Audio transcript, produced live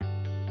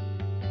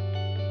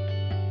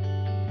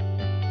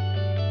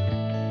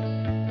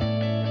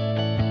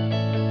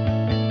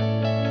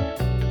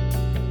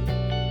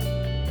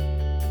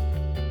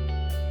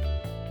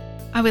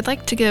I would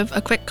like to give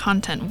a quick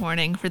content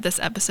warning for this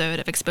episode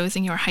of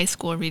Exposing Your High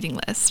School Reading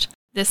List.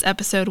 This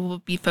episode will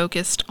be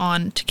focused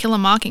on To Kill a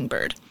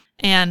Mockingbird,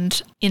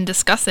 and in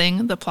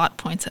discussing the plot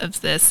points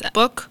of this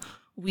book,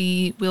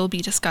 we will be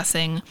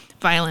discussing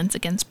violence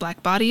against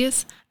Black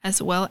bodies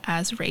as well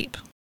as rape.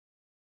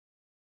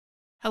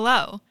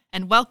 Hello,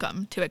 and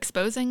welcome to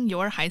Exposing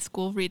Your High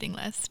School Reading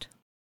List.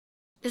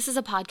 This is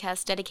a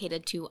podcast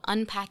dedicated to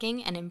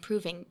unpacking and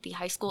improving the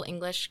high school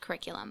English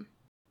curriculum.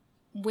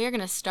 We're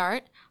going to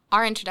start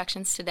our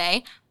introductions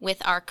today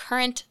with our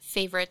current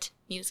favorite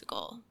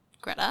musical.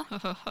 Greta?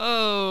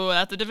 Oh,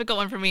 that's a difficult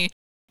one for me.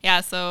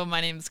 Yeah, so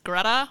my name's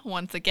Greta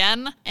once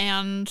again,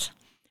 and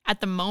at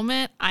the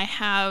moment I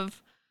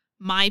have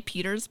My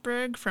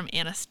Petersburg from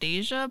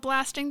Anastasia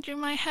blasting through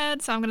my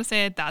head, so I'm going to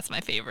say that's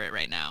my favorite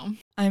right now.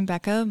 I'm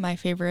Becca. My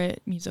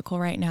favorite musical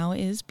right now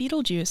is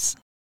Beetlejuice.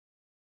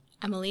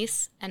 I'm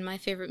Elise, and my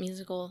favorite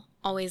musical,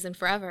 always and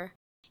forever,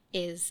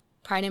 is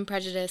Pride and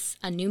Prejudice,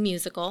 a new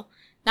musical.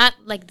 Not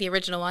like the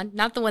original one,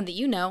 not the one that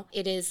you know.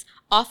 It is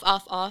off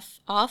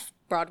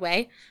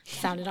Broadway,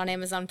 found it on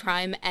Amazon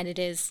Prime, and it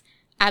is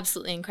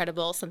absolutely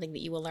incredible. Something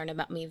that you will learn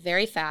about me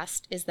very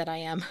fast is that I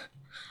am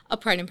a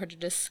Pride and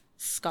Prejudice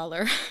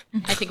scholar.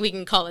 I think we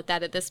can call it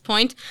that at this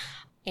point.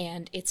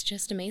 And it's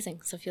just amazing.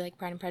 So if you like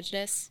Pride and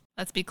Prejudice...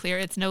 Let's be clear,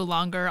 it's no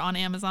longer on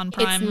Amazon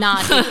Prime. It's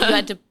not.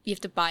 You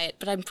have to buy it,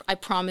 but I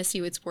promise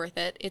you it's worth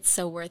it. It's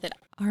so worth it.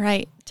 All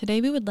right,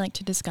 today we would like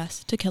to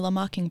discuss To Kill a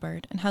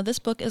Mockingbird and how this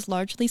book is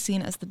largely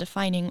seen as the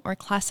defining or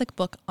classic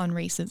book on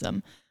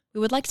racism. We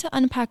would like to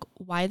unpack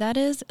why that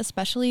is,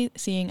 especially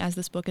seeing as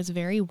this book is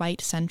very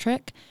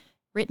white-centric,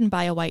 written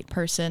by a white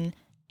person,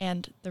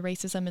 and the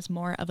racism is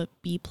more of a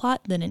B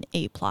plot than an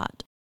A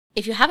plot.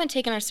 If you haven't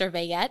taken our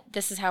survey yet,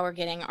 this is how we're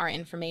getting our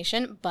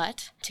information,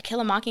 but To Kill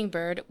a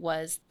Mockingbird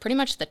was pretty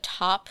much the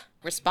top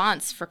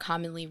response for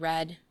commonly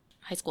read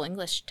high school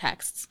English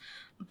texts,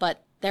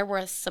 but there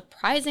was a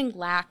surprising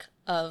lack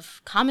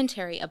of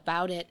commentary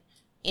about it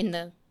in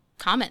the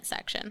comment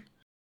section.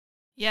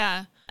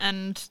 Yeah,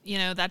 and,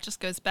 that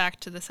just goes back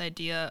to this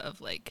idea of,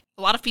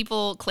 a lot of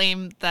people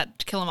claim that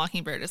To Kill a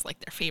Mockingbird is, their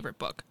favorite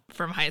book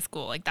from high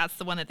school. That's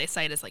the one that they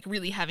cite as,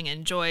 really having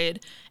enjoyed,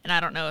 and I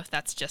don't know if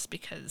that's just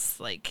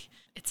because,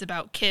 it's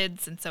about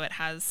kids, and so it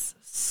has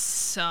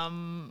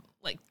some,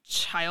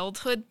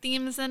 childhood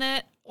themes in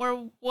it,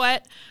 or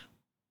what,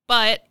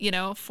 but,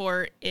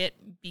 for it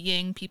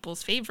being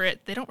people's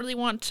favorite, they don't really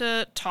want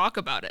to talk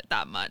about it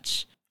that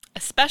much,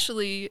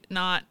 especially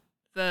not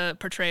the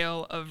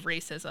portrayal of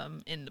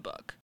racism in the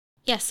book.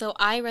 Yeah, so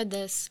I read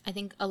this, I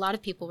think a lot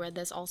of people read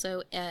this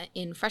also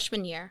in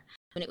freshman year,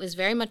 and it was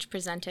very much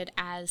presented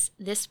as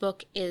this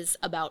book is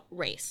about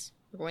race.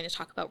 We're going to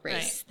talk about race.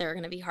 Right. There are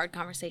going to be hard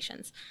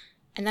conversations.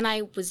 And then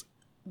I was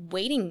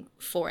waiting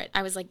for it.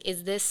 I was like,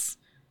 is this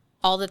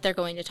all that they're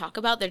going to talk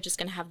about? They're just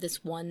going to have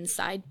this one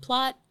side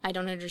plot? I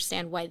don't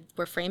understand why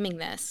we're framing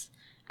this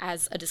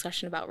as a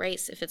discussion about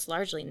race if it's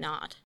largely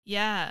not.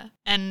 Yeah,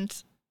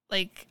 and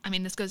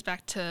this goes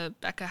back to,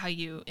 Becca, how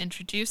you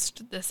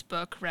introduced this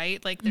book,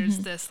 right? There's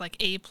this,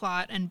 A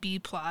plot and B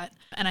plot.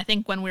 And I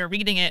think when we were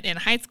reading it in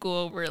high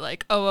school, we're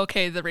like, oh,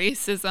 okay, the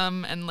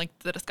racism and,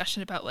 the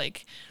discussion about,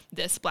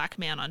 this Black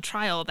man on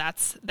trial,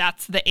 that's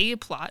the A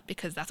plot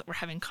because that's what we're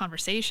having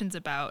conversations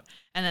about.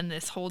 And then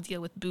this whole deal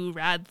with Boo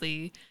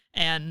Radley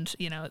and,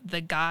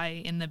 the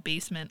guy in the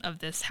basement of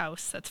this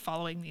house that's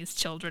following these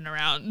children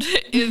around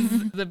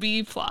is the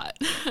B plot.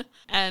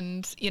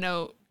 And,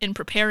 in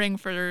preparing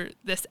for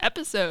this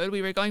episode,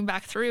 we were going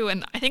back through,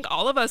 and I think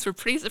all of us were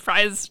pretty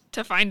surprised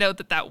to find out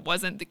that that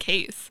wasn't the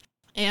case.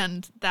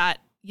 And that,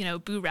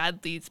 Boo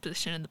Radley's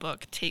position in the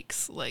book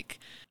takes,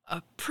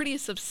 a pretty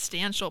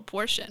substantial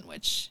portion,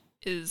 which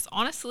is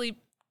honestly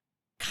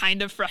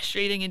kind of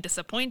frustrating and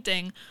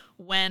disappointing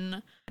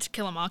when To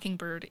Kill a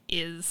Mockingbird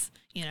is,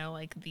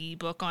 the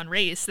book on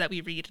race that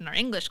we read in our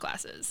English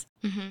classes.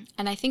 Mm-hmm.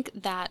 And I think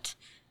that,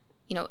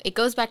 it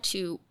goes back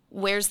to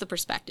where's the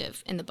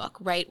perspective in the book,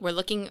 right? We're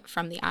looking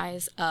from the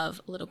eyes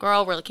of a little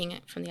girl. We're looking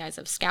from the eyes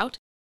of Scout.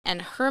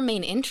 And her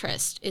main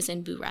interest is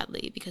in Boo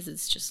Radley because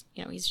it's just,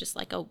 he's just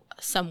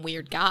some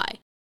weird guy.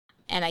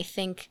 And I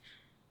think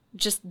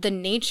just the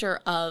nature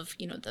of,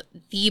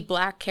 the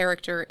Black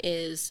character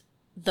is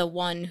the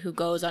one who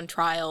goes on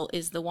trial,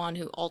 is the one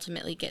who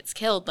ultimately gets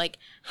killed.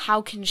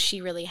 How can she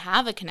really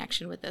have a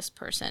connection with this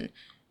person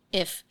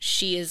if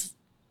she is,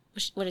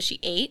 what is she,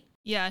 8?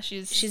 Yeah,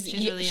 she's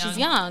really young. She's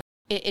young.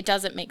 It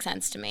doesn't make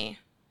sense to me.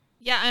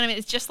 Yeah, and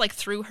it's just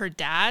through her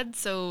dad,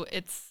 so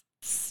it's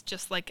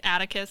just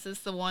Atticus is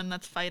the one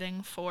that's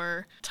fighting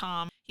for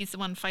Tom. He's the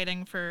one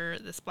fighting for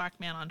this Black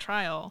man on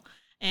trial,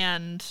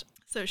 and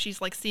so she's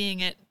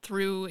seeing it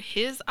through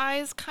his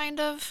eyes, kind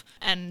of,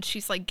 and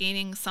she's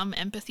gaining some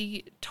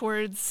empathy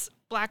towards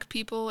Black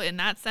people in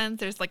that sense.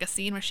 There's a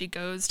scene where she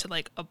goes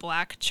to a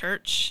Black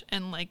church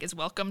and is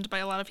welcomed by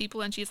a lot of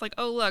people, and she's like,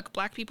 oh look,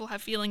 Black people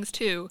have feelings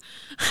too.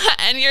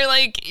 And you're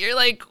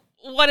like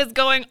what is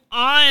going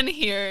on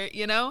here,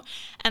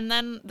 And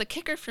then the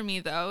kicker for me,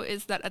 though,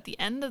 is that at the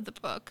end of the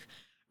book,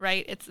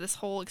 right, it's this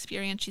whole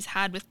experience she's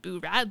had with Boo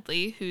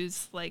Radley,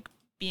 who's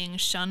being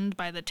shunned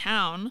by the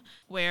town,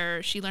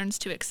 where she learns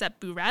to accept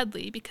Boo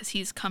Radley because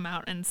he's come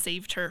out and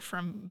saved her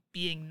from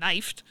being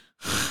knifed.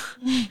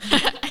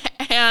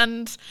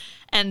 and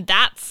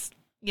that's,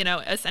 you know,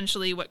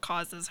 essentially what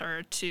causes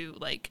her to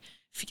like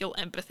feel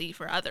empathy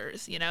for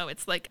others. You know,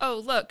 it's like,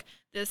 oh, look,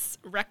 this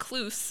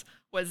recluse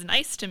was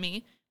nice to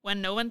me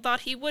when no one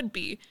thought he would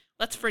be.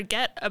 Let's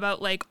forget about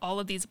like all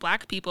of these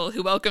Black people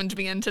who welcomed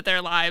me into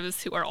their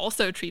lives who are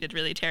also treated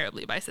really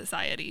terribly by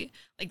society.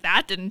 Like,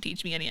 that didn't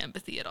teach me any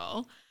empathy at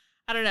all.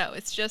 I don't know.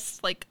 It's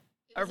just like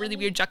a really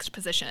weird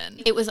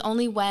juxtaposition. It was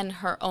only when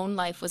her own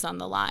life was on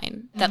the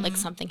line that like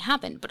something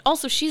happened. But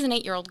also, she's an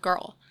 8-year-old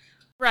girl.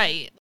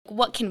 Right.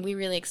 What can we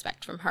really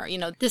expect from her? You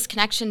know, this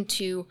connection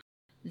to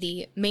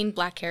the main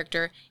Black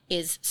character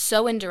is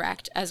so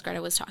indirect, as Greta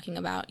was talking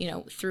about, you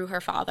know, through her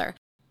father.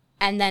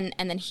 And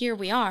then here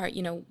we are,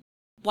 you know,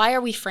 why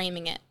are we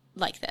framing it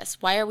like this?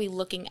 Why are we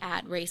looking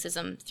at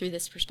racism through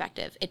this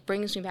perspective? It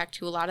brings me back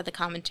to a lot of the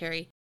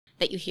commentary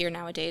that you hear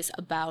nowadays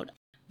about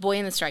Boy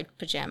in the Striped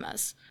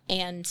Pajamas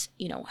and,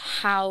 you know,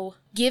 how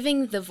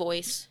giving the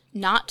voice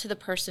not to the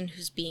person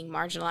who's being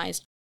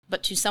marginalized,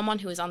 but to someone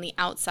who is on the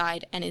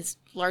outside and is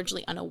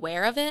largely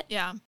unaware of it,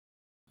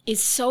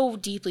 is so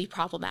deeply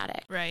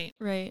problematic. Right.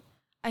 Right.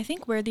 I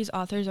think where these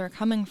authors are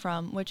coming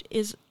from, which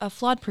is a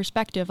flawed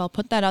perspective, I'll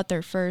put that out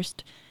there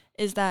first,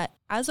 is that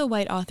as a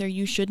white author,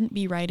 you shouldn't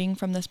be writing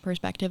from this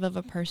perspective of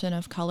a person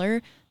of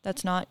color.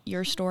 That's not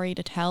your story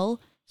to tell.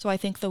 So I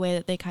think the way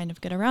that they kind of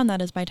get around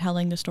that is by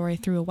telling the story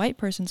through a white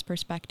person's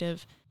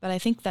perspective. But I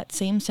think that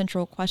same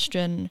central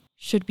question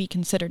should be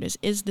considered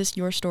is this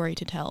your story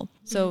to tell?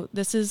 So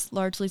this is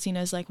largely seen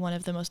as like one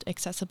of the most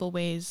accessible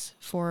ways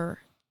for,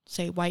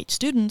 say, white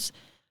students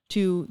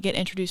to get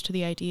introduced to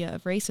the idea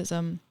of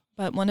racism.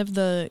 But one of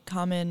the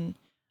common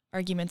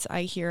arguments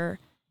I hear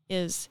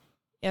is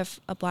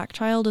if a Black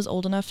child is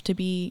old enough to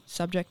be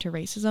subject to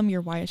racism,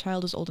 your white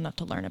child is old enough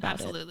to learn about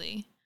it.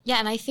 Absolutely. Yeah,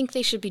 and I think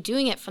they should be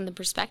doing it from the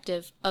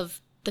perspective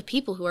of the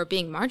people who are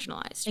being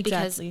marginalized.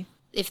 Exactly.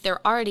 Because if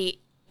they're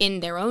already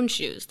in their own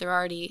shoes, they're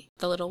already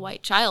the little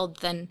white child,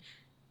 then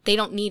they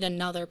don't need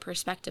another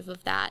perspective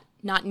of that.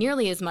 Not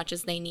nearly as much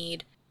as they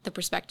need the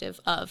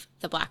perspective of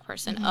the Black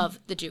person, of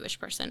the Jewish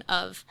person,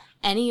 of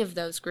any of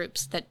those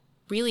groups that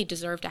really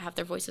deserve to have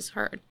their voices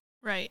heard.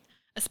 Right.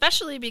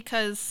 Especially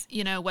because,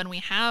 you know, when we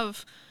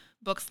have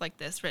books like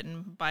this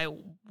written by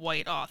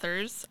white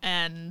authors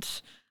and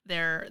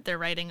they're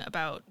writing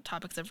about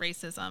topics of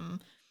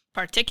racism,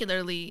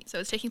 particularly, so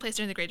it's taking place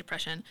during the Great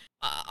Depression.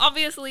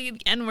 Obviously,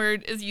 the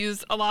N-word is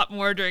used a lot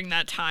more during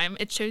that time.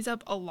 It shows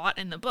up a lot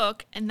in the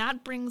book, and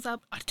that brings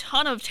up a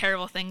ton of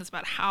terrible things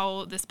about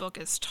how this book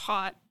is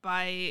taught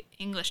by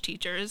English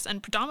teachers,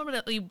 and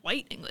predominantly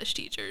white English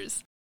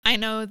teachers. I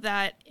know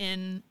that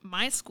in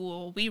my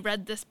school, we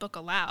read this book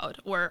aloud,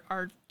 or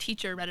our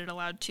teacher read it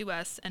aloud to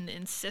us and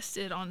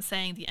insisted on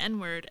saying the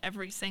N-word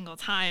every single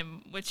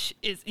time, which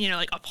is, you know,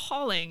 like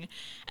appalling.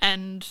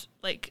 And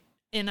like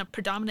in a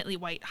predominantly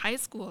white high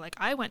school like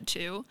I went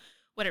to,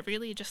 what it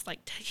really just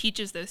like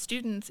teaches those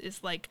students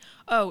is like,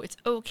 oh, it's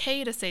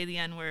okay to say the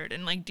N-word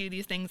and like do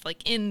these things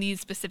like in these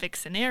specific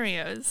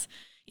scenarios.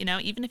 You know,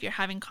 even if you're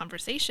having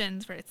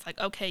conversations where it's like,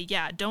 okay,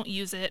 yeah, don't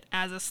use it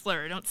as a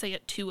slur. Don't say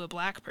it to a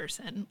Black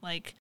person.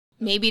 Like,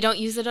 maybe don't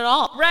use it at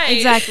all. Right.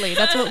 Exactly.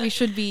 That's what we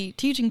should be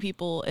teaching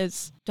people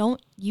is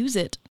don't use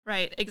it.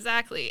 Right,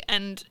 exactly.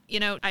 And, you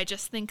know, I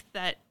just think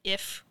that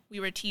if we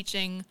were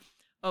teaching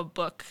a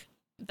book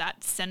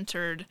that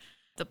centered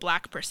the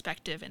Black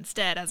perspective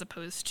instead, as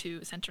opposed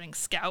to centering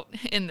Scout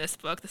in this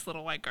book, this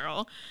little white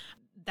girl,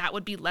 that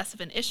would be less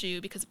of an issue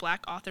because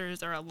Black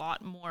authors are a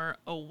lot more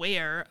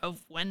aware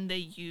of when they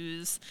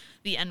use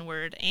the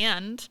N-word.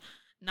 And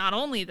not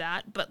only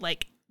that, but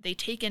like they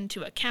take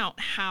into account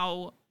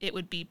how it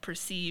would be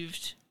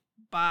perceived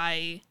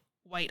by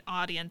white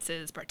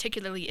audiences,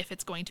 particularly if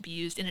it's going to be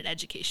used in an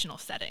educational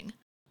setting.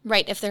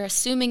 Right. If they're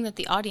assuming that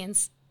the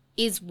audience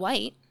is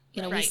white,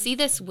 you know, Right. We see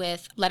this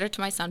with Letter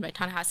to My Son by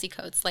Ta-Nehisi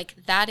Coates. Like,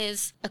 that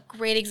is a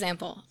great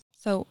example.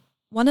 So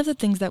one of the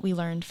things that we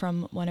learned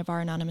from one of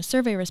our anonymous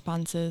survey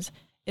responses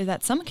is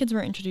that some kids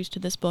were introduced to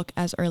this book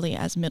as early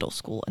as middle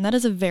school. And that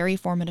is a very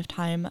formative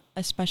time,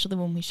 especially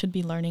when we should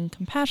be learning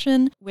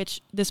compassion,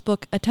 which this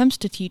book attempts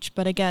to teach.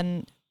 But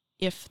again,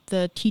 if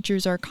the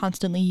teachers are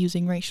constantly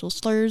using racial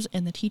slurs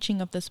in the teaching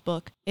of this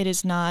book, it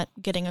is not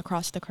getting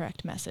across the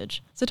correct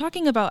message. So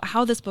talking about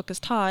how this book is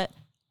taught,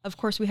 of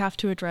course, we have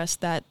to address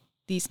that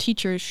these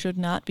teachers should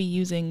not be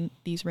using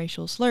these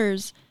racial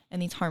slurs and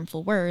these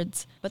harmful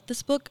words. But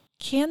this book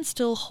can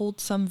still hold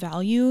some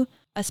value,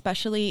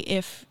 especially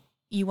if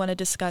you want to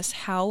discuss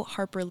how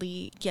Harper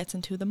Lee gets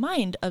into the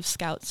mind of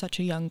Scout, such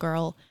a young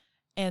girl,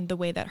 and the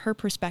way that her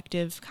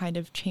perspective kind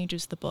of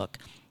changes the book.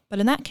 But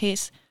in that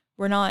case,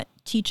 we're not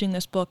teaching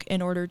this book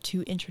in order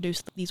to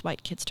introduce these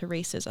white kids to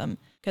racism,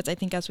 because I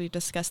think as we've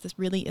discussed, this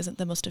really isn't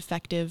the most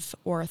effective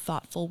or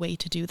thoughtful way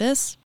to do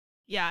this.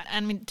 Yeah, I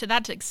mean, to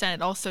that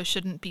extent, it also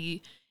shouldn't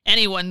be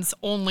anyone's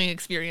only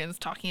experience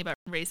talking about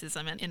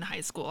racism in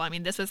high school. I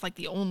mean, this was like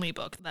the only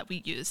book that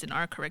we used in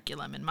our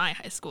curriculum in my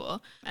high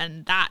school.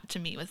 And that, to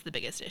me, was the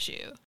biggest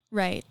issue.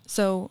 Right.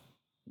 So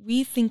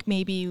we think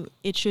maybe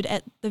it should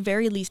at the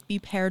very least be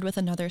paired with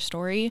another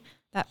story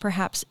that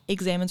perhaps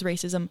examines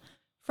racism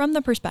from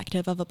the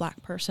perspective of a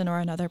Black person or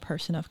another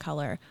person of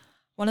color.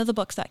 One of the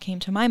books that came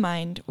to my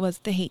mind was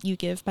The Hate U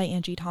Give by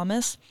Angie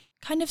Thomas.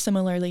 Kind of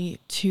similarly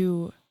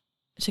to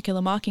To Kill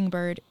a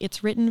Mockingbird,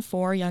 it's written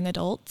for young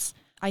adults.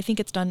 I think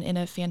it's done in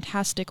a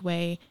fantastic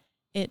way.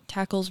 It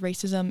tackles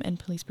racism and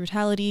police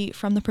brutality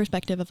from the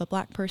perspective of a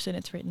Black person.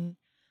 It's written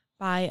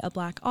by a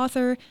Black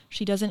author.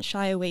 She doesn't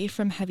shy away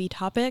from heavy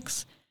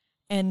topics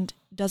and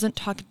doesn't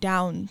talk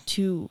down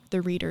to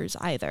the readers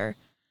either.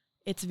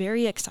 It's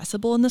very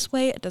accessible in this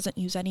way. It doesn't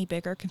use any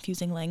big or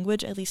confusing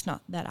language, at least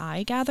not that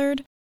I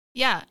gathered.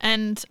 Yeah,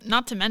 and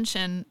not to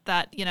mention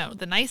that,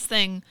 the nice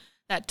thing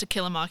that To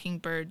Kill a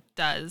Mockingbird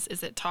does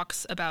is it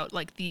talks about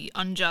like the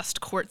unjust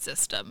court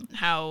system,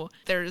 how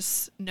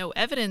there's no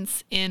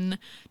evidence in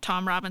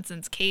Tom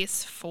Robinson's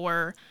case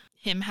for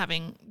him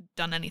having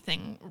done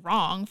anything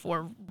wrong,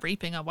 for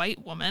raping a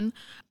white woman.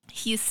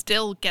 He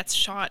still gets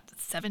shot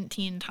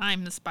 17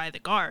 times by the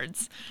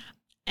guards.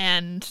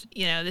 And,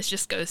 this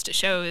just goes to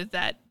show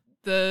that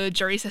the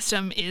jury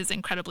system is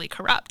incredibly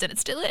corrupt, and it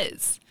still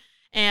is.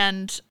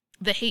 And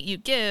The Hate U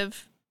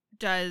Give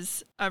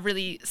does a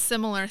really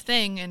similar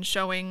thing in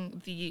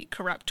showing the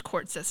corrupt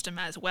court system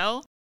as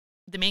well.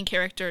 The main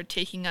character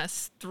taking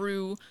us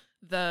through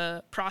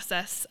the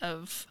process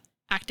of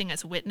acting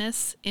as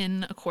witness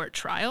in a court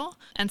trial.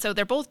 And so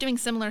they're both doing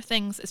similar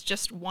things. It's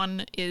just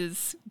one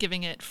is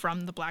giving it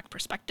from the Black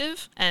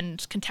perspective and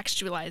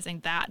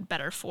contextualizing that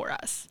better for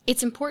us.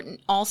 It's important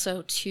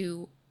also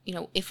to,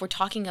 if we're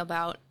talking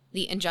about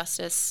the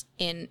injustice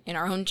in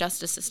our own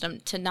justice system,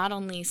 to not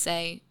only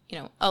say,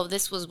 oh,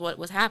 this was what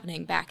was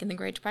happening back in the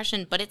Great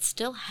Depression, but it's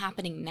still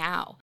happening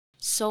now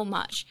so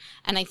much.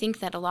 And I think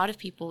that a lot of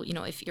people,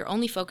 if you're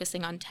only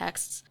focusing on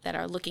texts that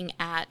are looking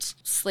at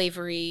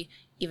slavery,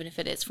 even if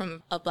it is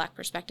from a Black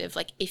perspective,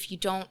 like if you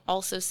don't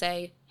also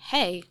say,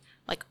 hey,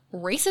 like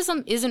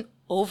racism isn't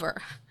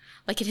over.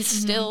 Like it is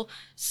still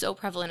so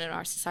prevalent in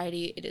our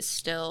society. It is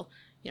still,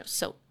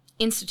 so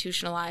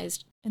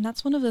institutionalized. And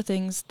that's one of the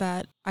things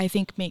that I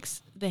think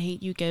makes The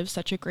Hate U Give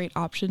such a great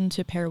option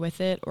to pair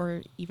with it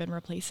or even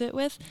replace it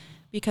with,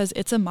 because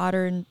it's a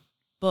modern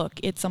book.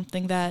 It's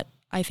something that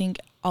I think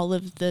all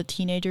of the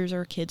teenagers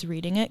or kids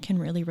reading it can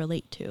really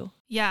relate to.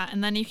 Yeah,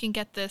 and then you can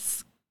get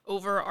this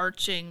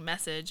overarching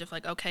message of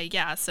like, okay,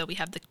 yeah, so we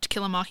have the To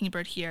Kill a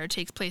Mockingbird here. It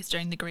takes place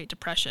during the Great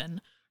Depression,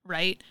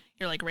 right?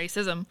 You're like,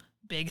 racism,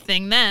 big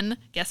thing then.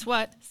 Guess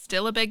what?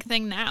 Still a big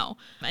thing now.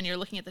 And you're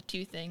looking at the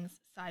two things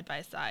side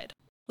by side.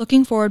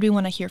 Looking forward, we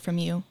want to hear from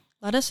you.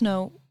 Let us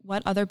know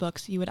what other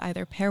books you would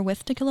either pair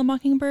with To Kill a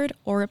Mockingbird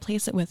or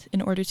replace it with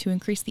in order to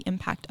increase the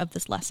impact of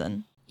this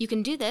lesson. You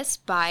can do this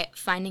by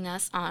finding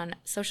us on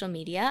social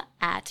media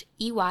at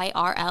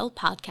EYRL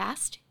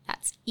Podcast.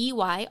 That's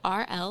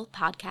EYRL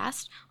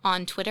Podcast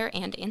on Twitter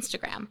and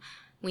Instagram.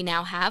 We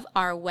now have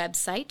our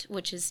website,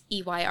 which is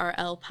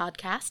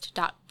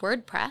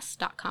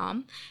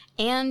EYRLpodcast.wordpress.com.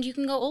 And you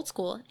can go old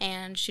school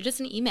and shoot us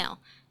an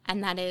email.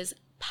 And that is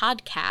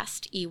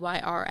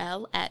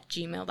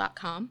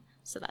podcastEYRL@gmail.com.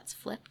 So that's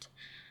flipped.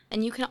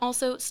 And you can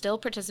also still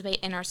participate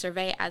in our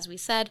survey. As we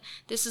said,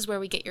 this is where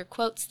we get your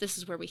quotes. This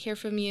is where we hear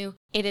from you.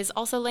 It is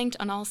also linked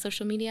on all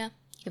social media.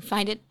 You can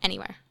find it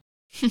anywhere.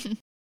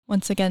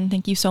 Once again,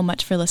 thank you so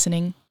much for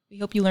listening. We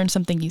hope you learned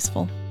something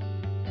useful.